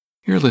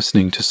You're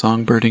listening to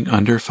Songbirding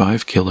Under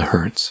 5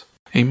 kHz,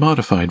 a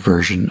modified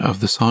version of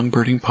the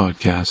Songbirding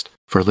podcast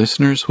for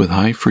listeners with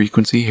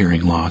high-frequency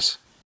hearing loss.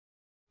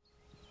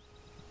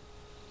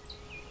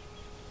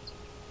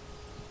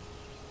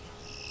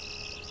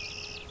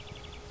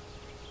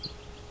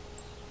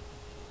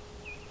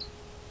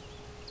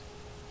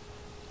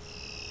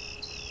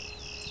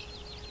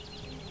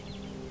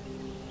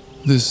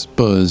 This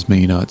buzz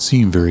may not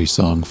seem very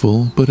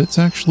songful, but it's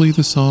actually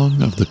the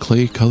song of the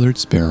clay-colored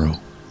sparrow.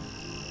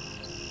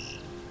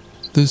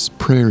 This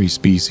prairie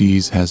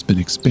species has been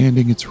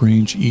expanding its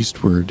range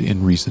eastward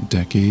in recent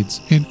decades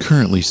and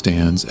currently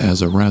stands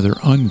as a rather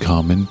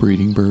uncommon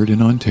breeding bird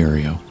in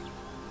Ontario.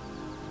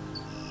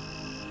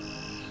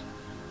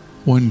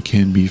 One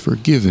can be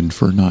forgiven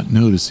for not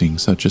noticing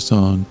such a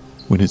song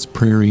when its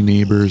prairie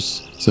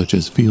neighbors, such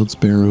as field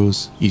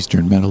sparrows,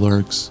 eastern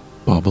meadowlarks,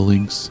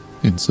 bobolinks,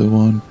 and so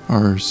on,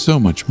 are so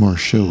much more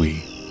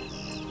showy.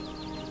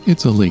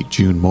 It's a late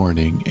June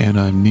morning and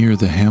I'm near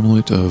the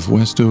hamlet of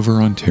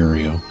Westover,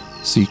 Ontario,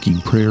 seeking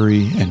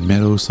prairie and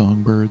meadow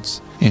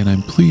songbirds, and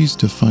I'm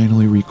pleased to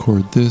finally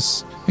record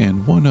this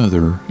and one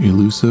other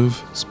elusive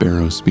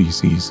sparrow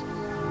species.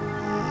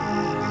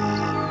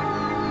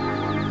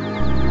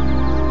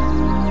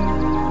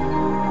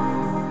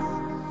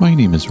 My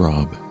name is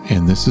Rob,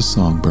 and this is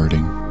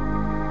Songbirding.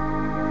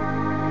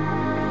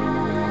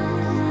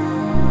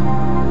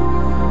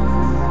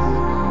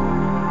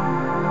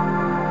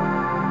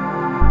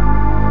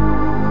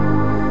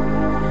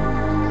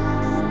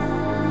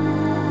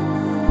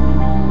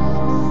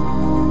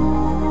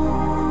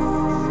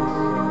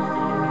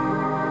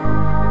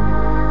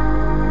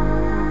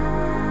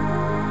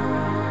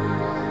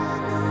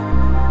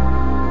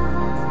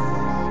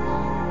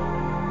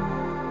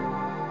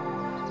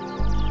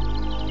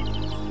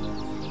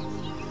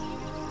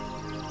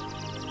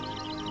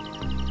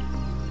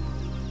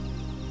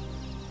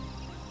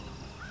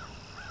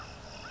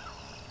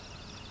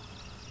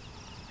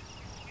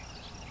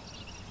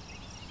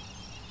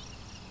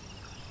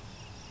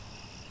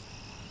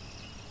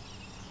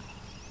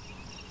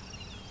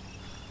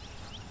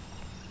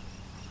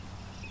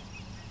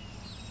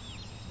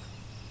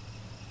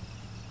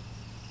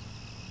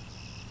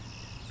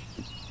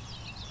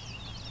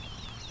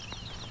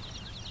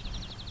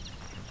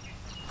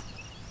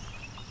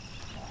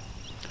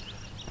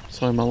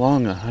 So I'm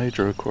along a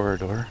hydro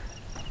corridor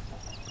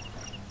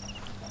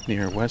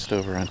near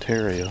Westover,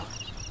 Ontario.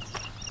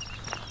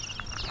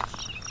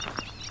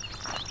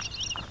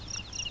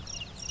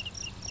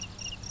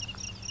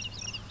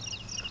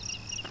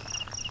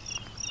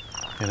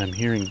 And I'm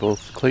hearing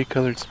both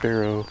clay-colored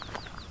sparrow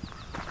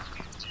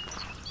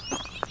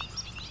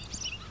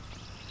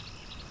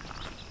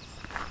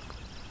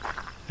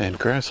and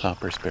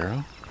grasshopper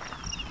sparrow.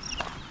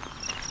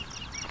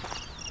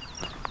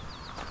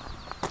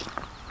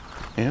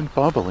 And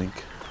bobolink.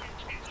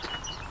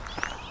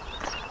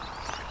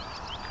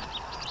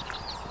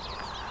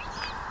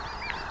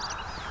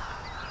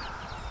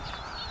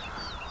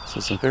 So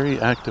some very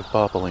active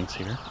bobolinks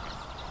here.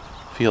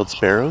 Field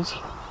sparrows.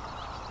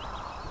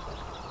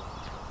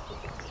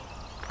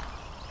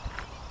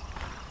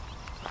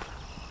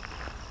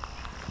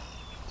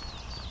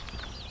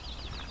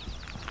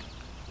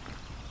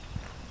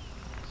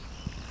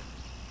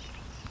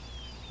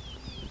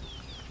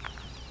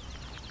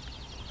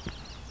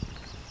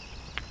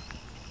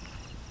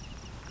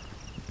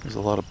 There's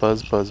a lot of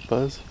buzz, buzz,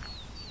 buzz.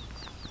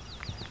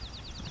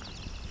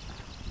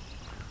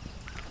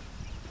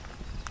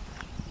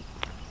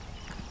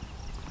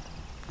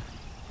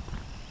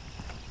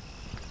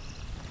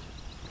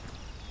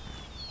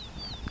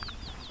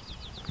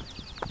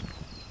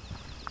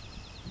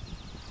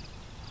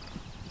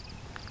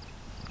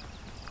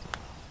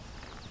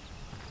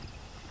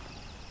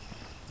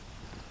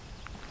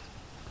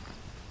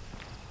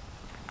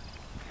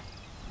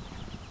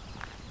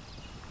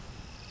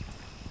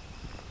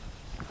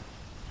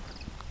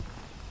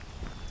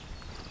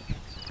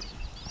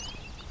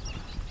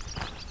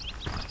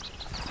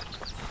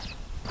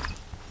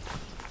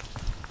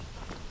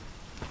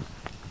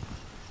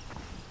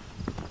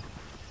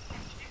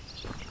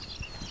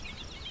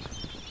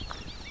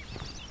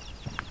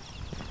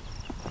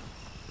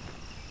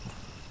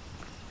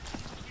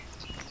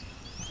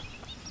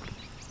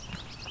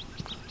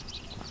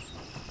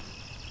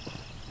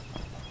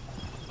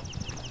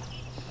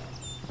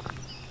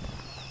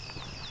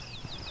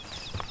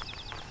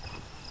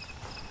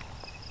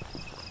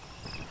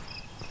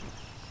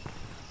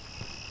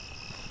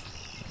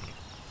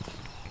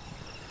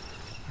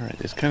 Alright,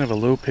 there's kind of a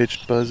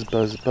low-pitched buzz,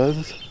 buzz,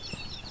 buzz.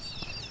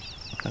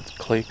 That's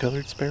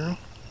clay-colored sparrow.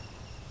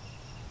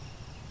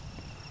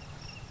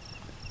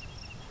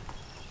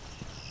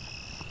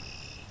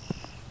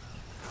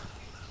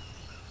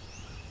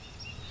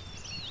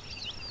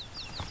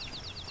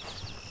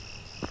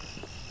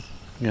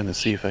 I'm gonna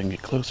see if I can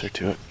get closer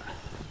to it.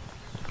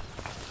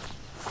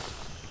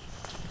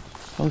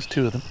 Oh, there's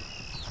two of them.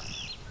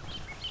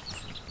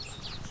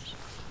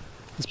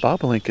 This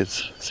bobolink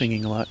is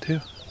singing a lot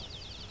too.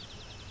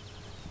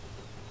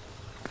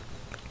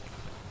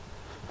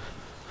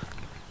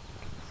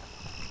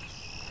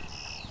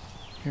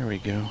 Here we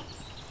go.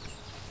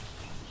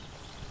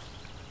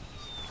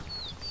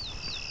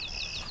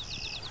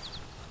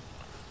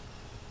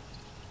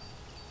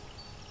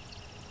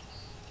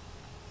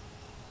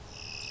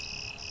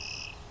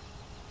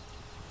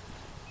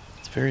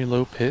 It's very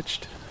low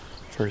pitched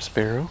for a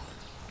sparrow.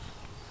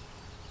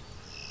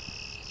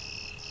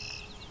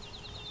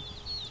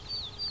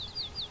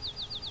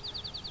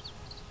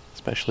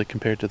 Especially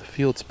compared to the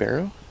field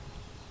sparrow.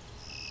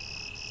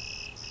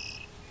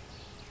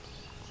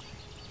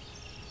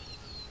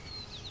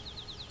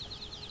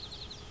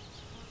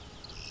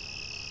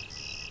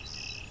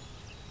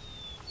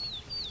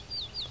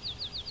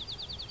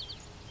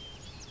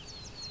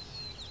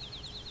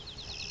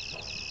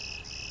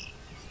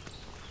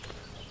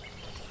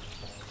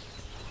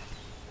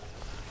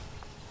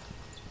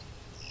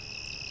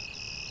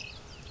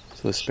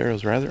 So the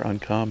sparrow's rather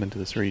uncommon to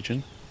this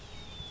region.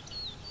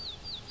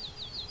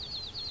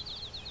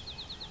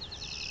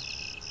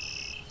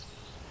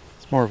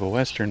 It's more of a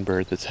western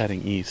bird that's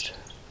heading east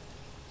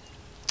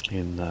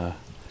in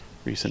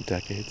recent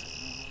decades.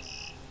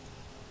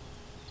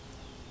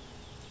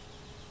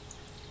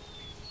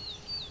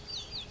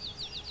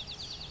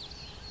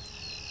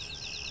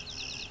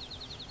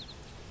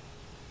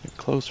 They're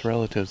close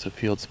relatives of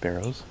field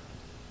sparrows.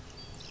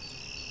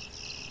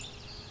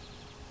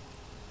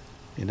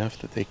 Enough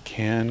that they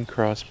can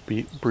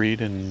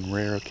cross-breed in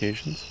rare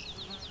occasions.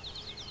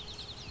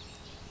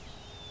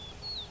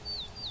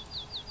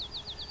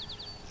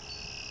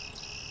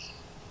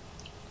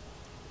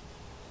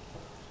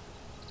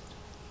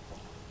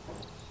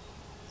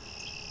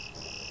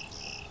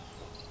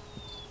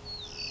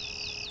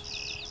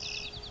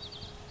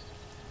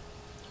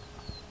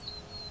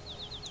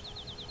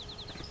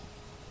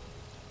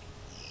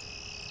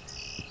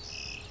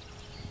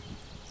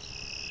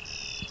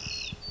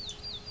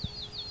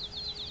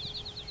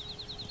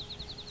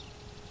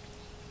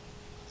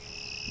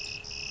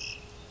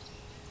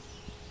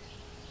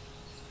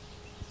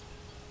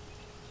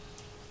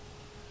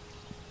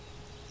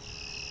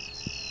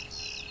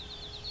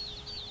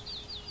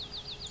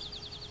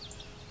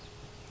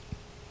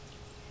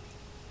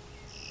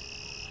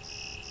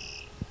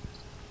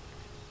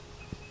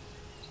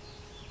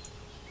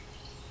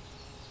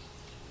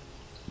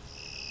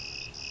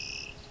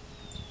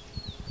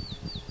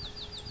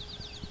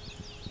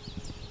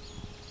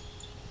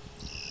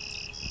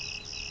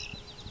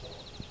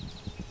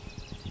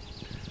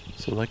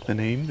 So like the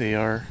name, they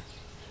are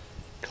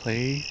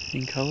clay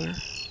in color,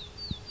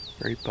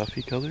 very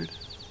buffy colored.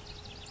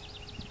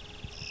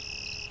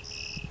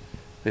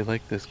 They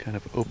like this kind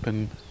of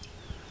open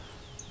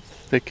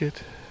thicket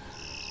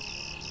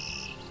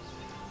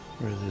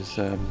where there's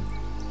a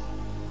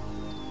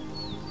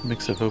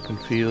mix of open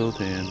field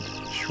and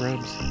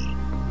shrubs.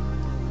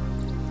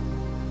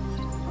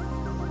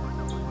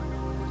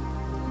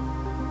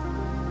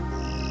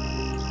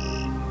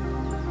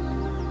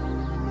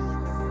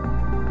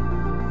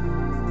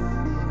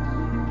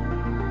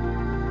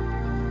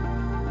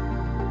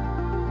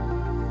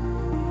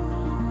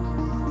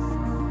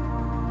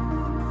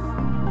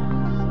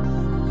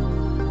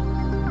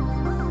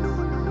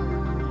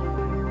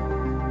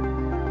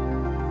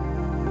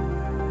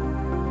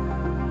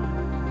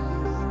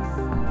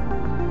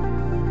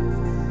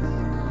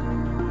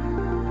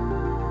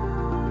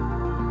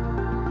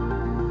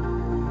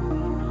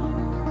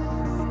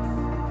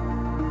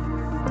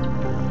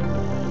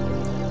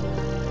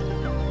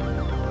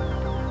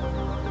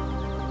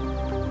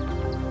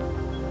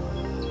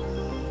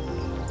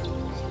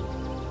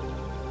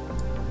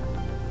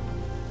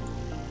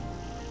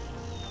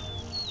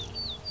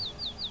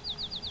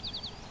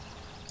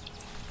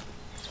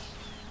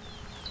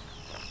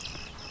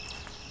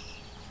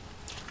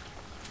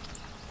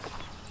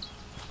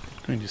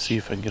 Going to see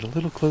if I can get a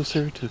little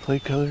closer to the clay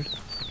colored.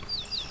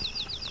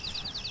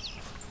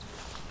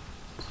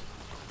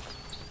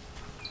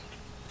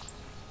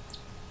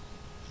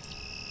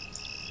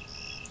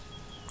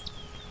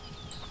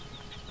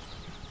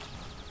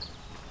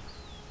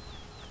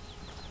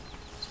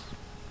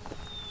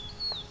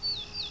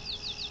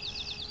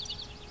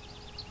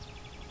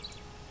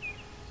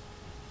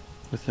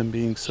 With them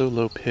being so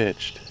low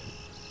pitched, it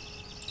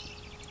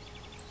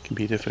can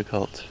be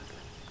difficult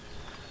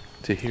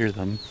to hear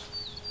them,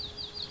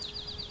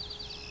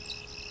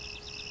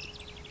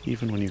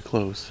 even when you're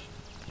close.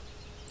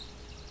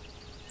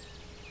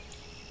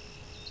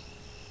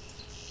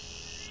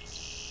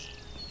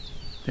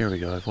 There we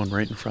go, I have one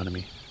right in front of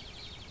me.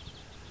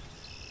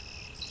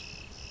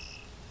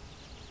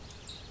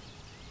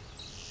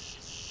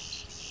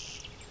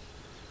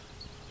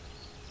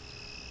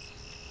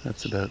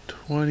 That's about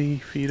 20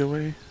 feet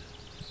away.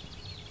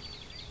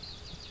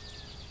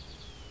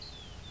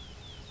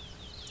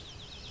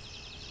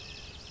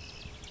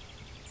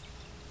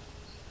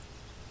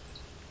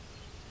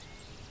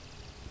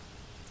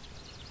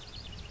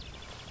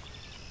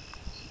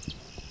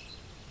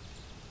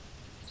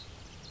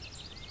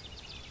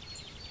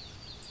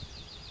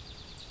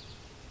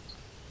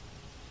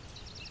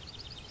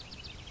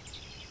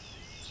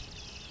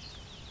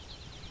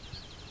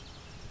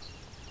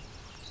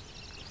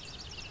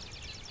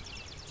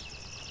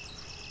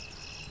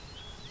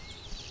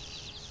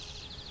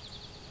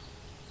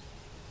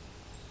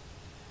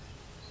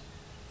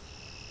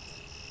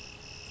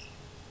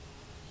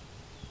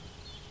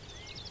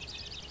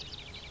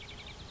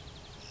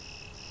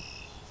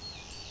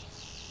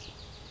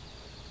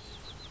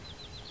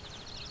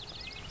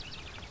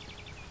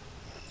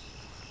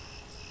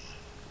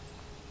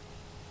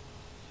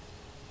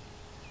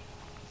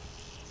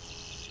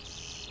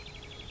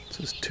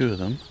 This is two of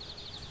them.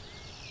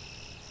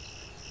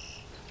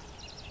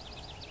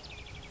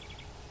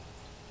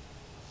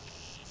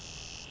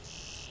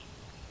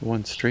 The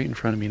one straight in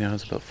front of me now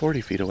is about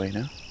 40 feet away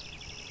now.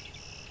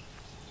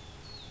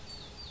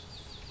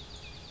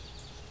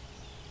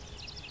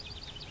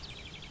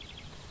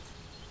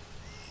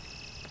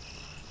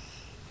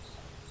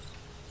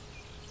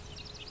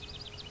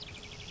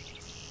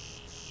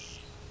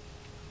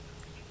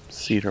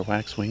 Cedar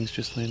waxwings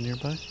just land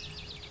nearby.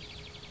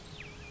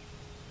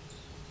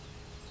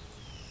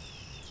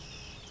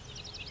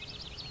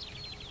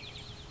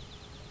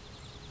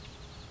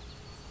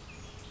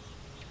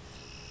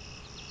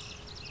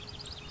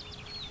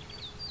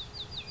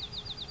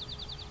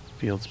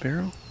 Field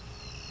sparrow.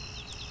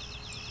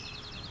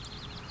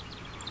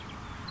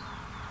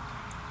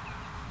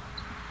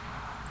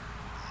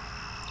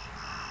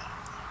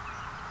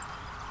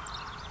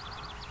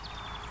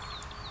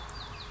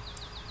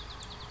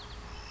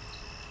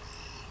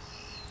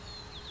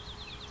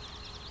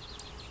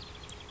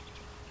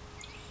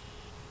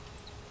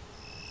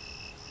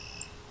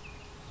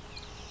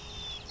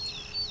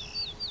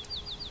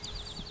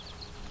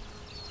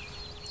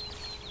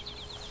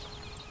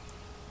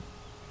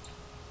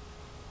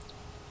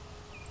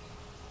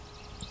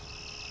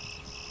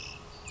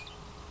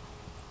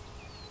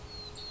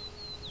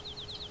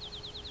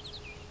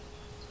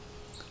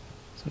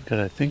 So I've got,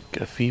 I think,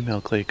 a female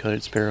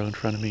clay-colored sparrow in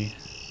front of me.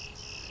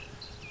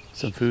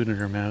 Some food in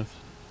her mouth,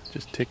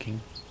 just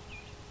ticking.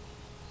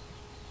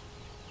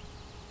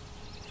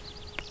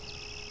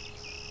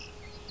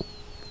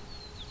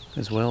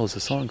 As well as a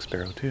song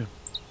sparrow, too.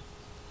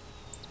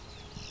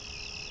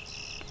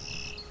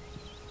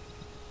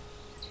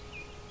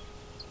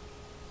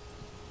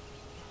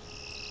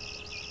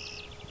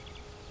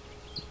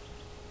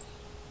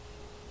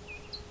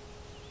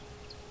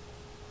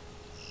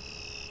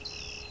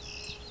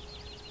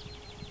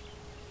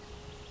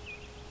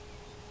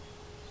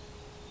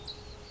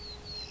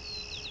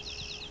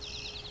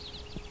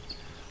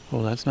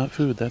 Oh, that's not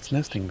food, that's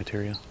nesting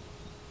material.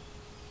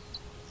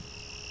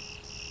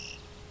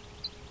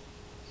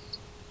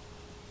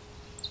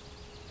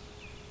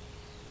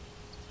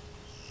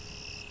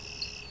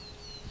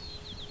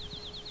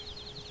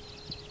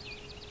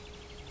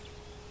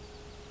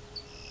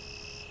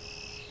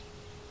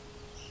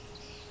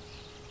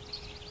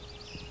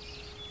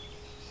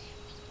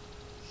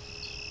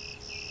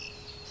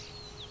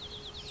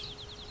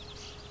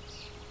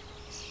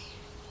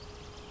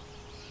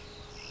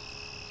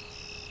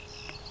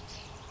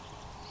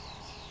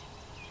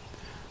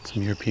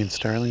 Some European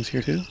starlings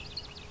here too.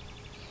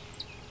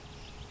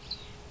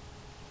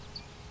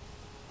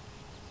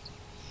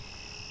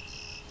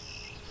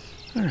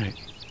 Alright,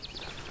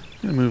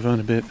 I'm going to move on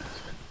a bit,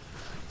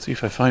 see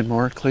if I find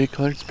more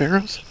clay-colored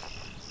sparrows,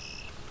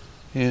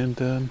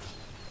 and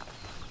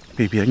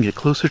maybe I can get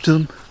closer to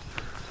them,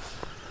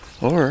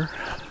 or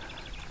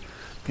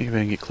maybe I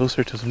can get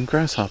closer to some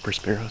grasshopper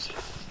sparrows.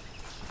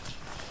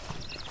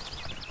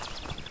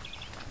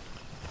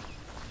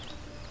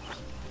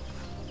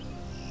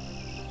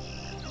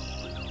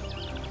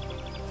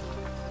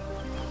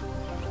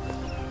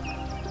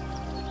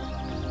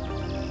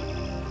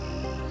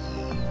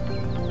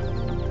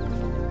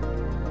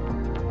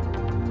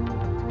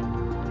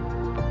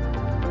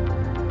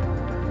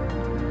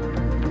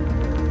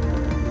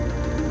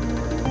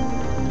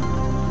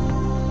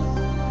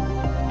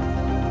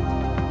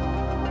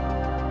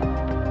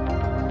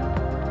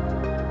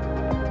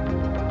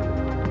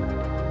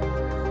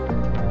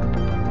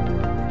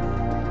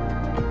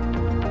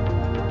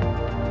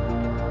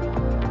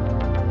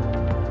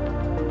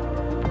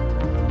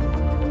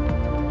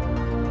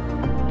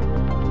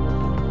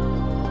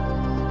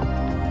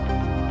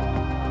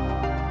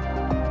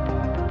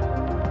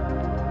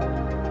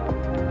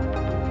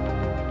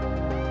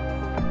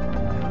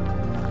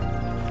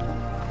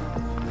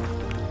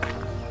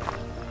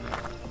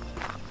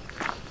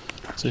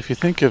 So if you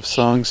think of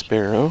song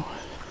sparrow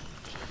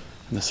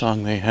and the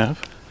song they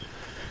have,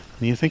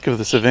 and you think of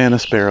the savanna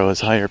sparrow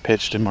as higher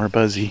pitched and more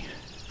buzzy,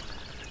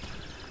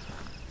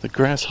 the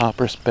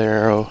grasshopper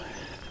sparrow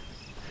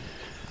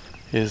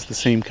is the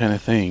same kind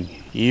of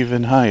thing,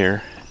 even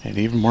higher and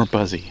even more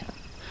buzzy,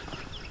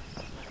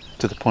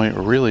 to the point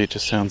where really it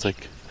just sounds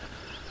like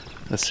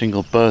a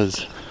single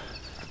buzz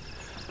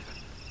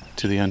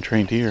to the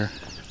untrained ear.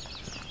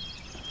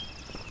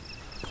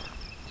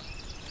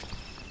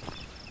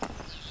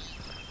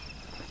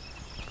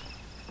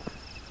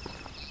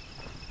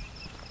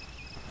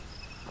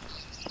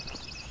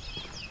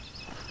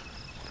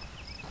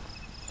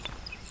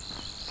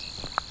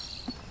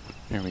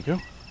 There we go.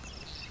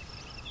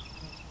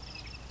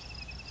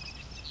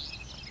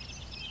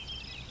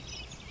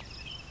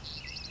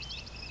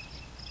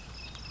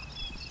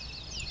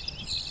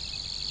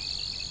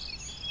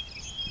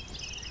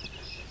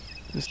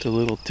 Just a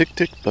little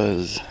tick-tick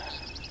buzz.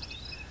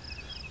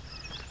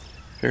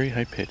 Very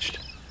high-pitched.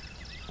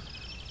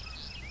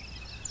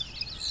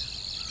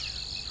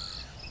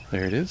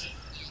 There it is.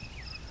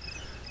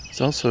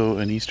 There's also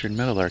an eastern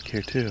meadowlark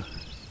here too.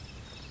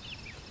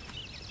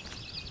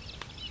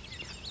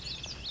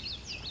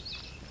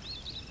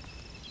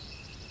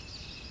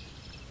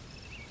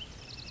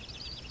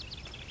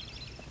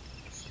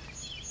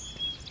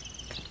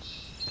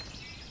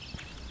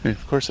 And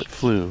of course it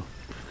flew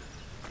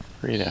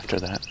right after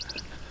that.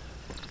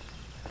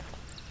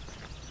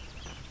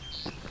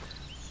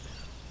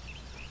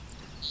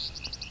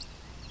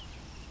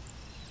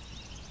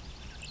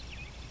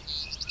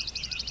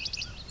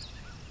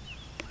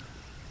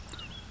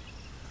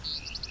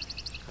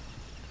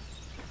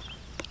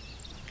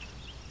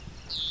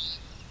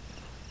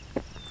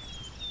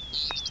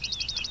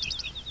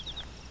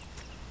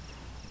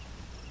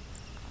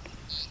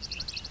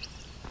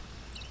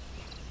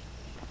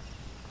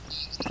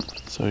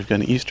 So we've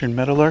got an eastern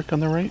meadowlark on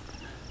the right.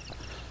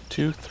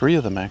 Three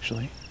of them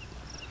actually.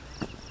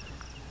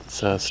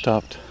 It's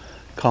stopped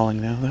calling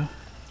now though.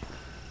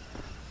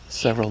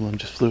 Several of them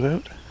just flew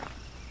out.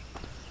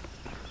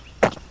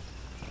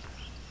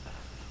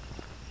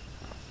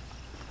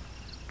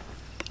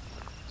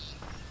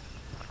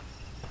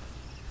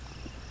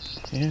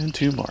 And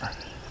two more.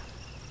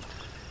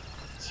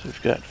 So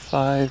we've got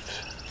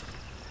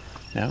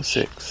 5, now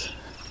 6.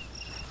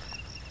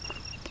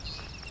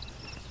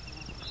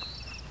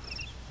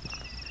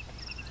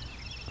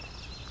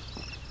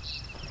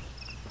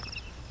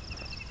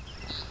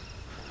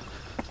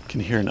 You can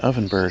hear an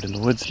ovenbird in the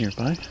woods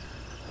nearby.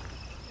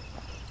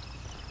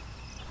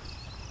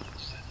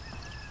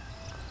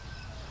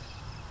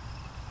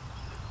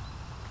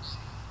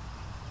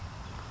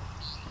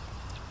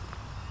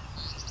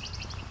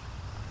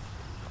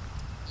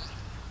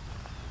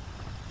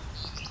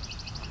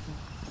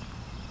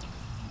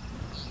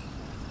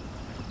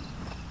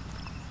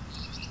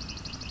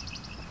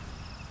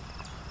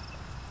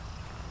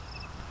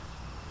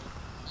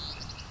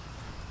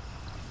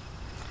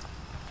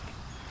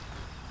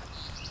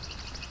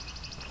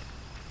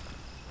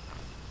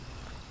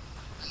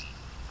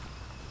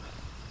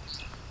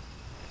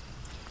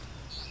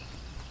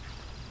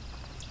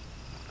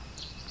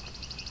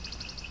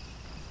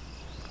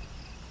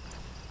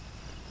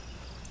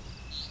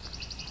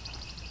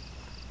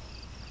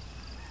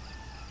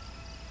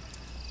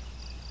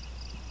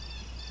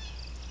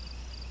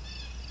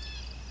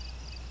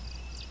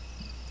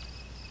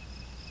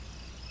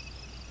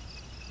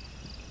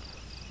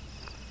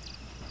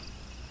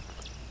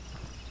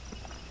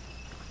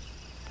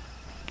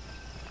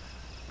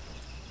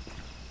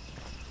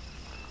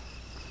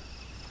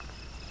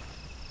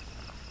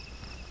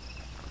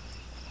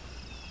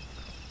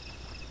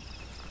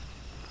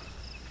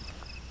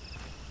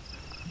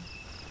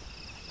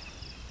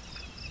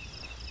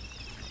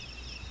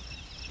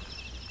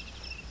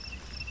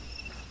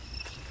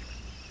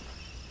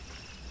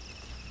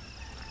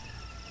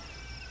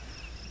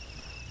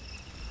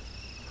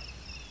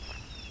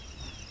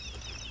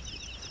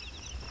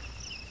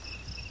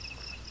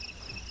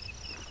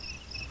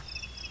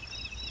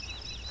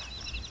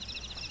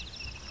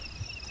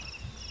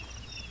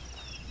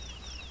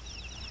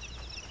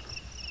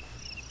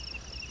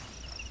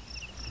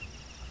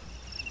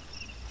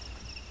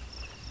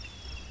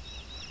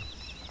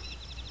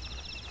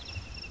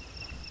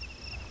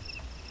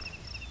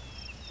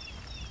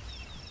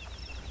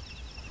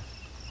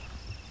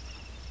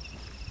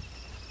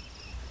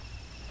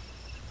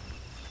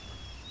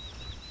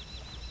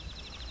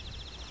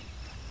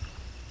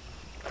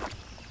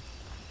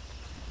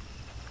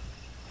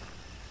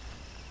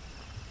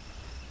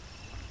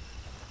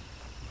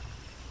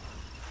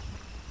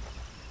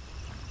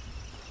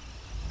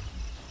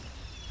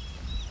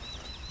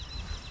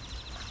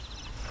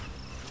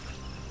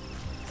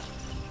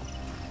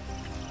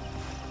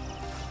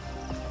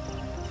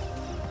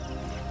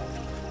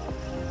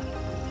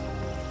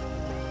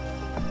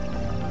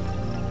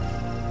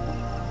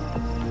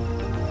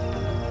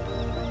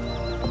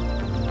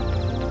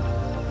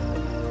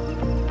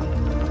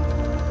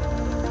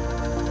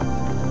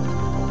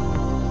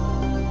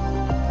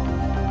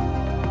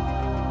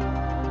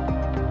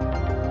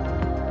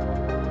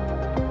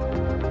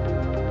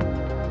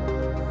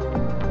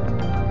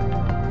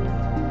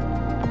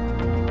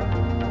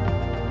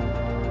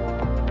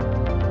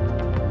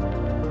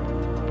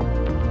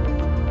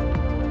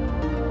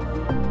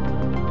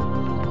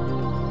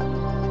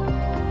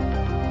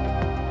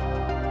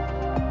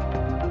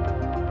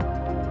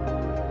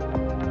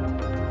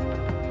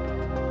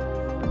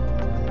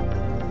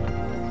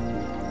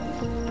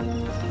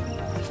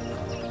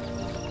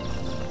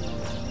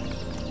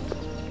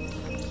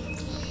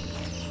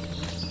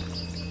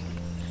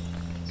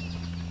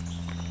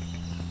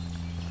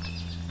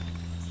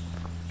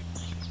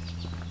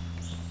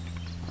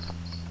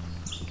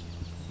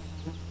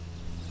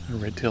 A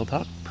red-tailed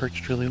hawk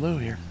perched really low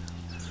here.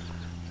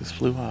 Just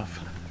flew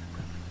off.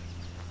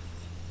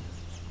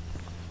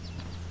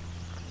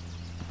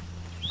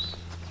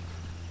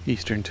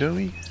 Eastern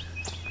towhee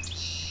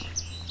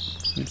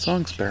and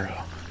song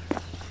sparrow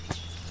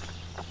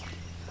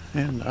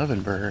and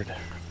ovenbird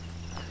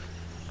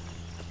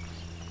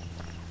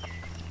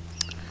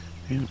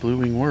and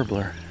blue-winged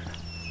warbler.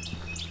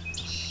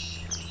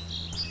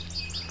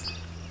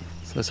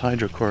 So this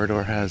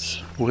hydrocorridor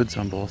has woods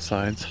on both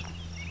sides,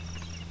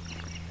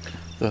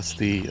 thus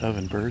the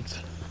ovenbirds.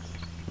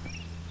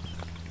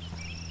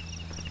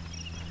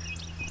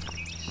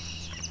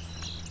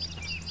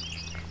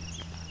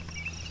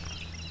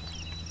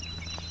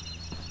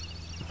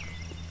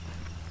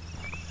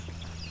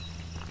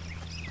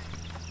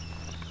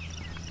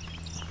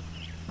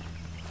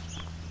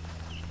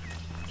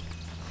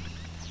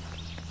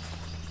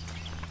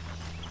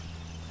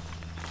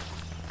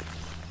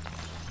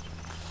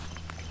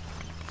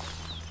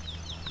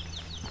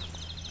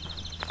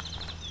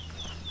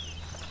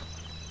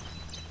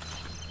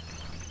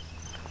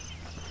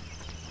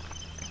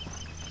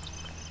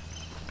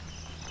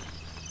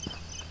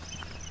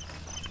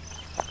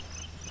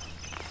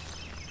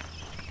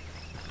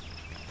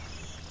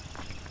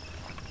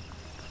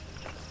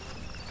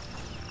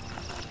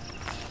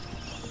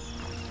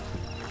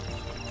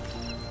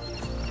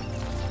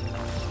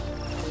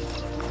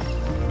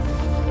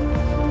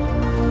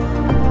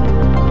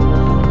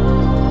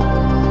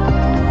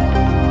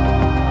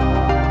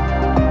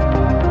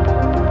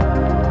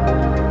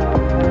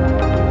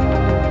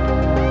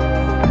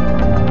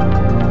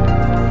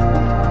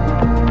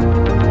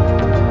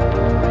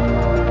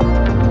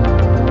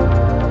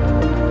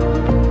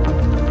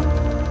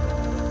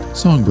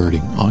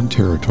 Songbirding on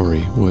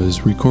Territory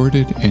was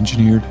recorded,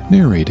 engineered,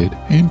 narrated,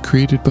 and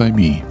created by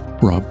me,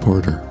 Rob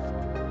Porter.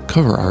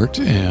 Cover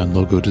art and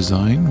logo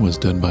design was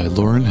done by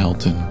Lauren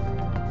Helton,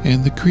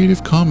 and the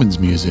Creative Commons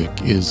music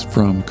is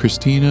from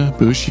Christina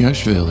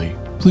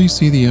Bushiashvili. Please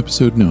see the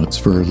episode notes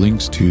for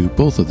links to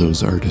both of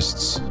those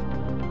artists.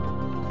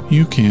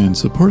 You can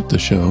support the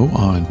show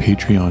on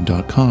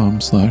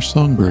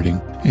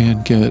patreon.com/songbirding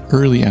and get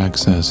early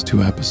access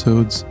to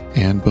episodes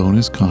and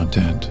bonus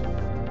content.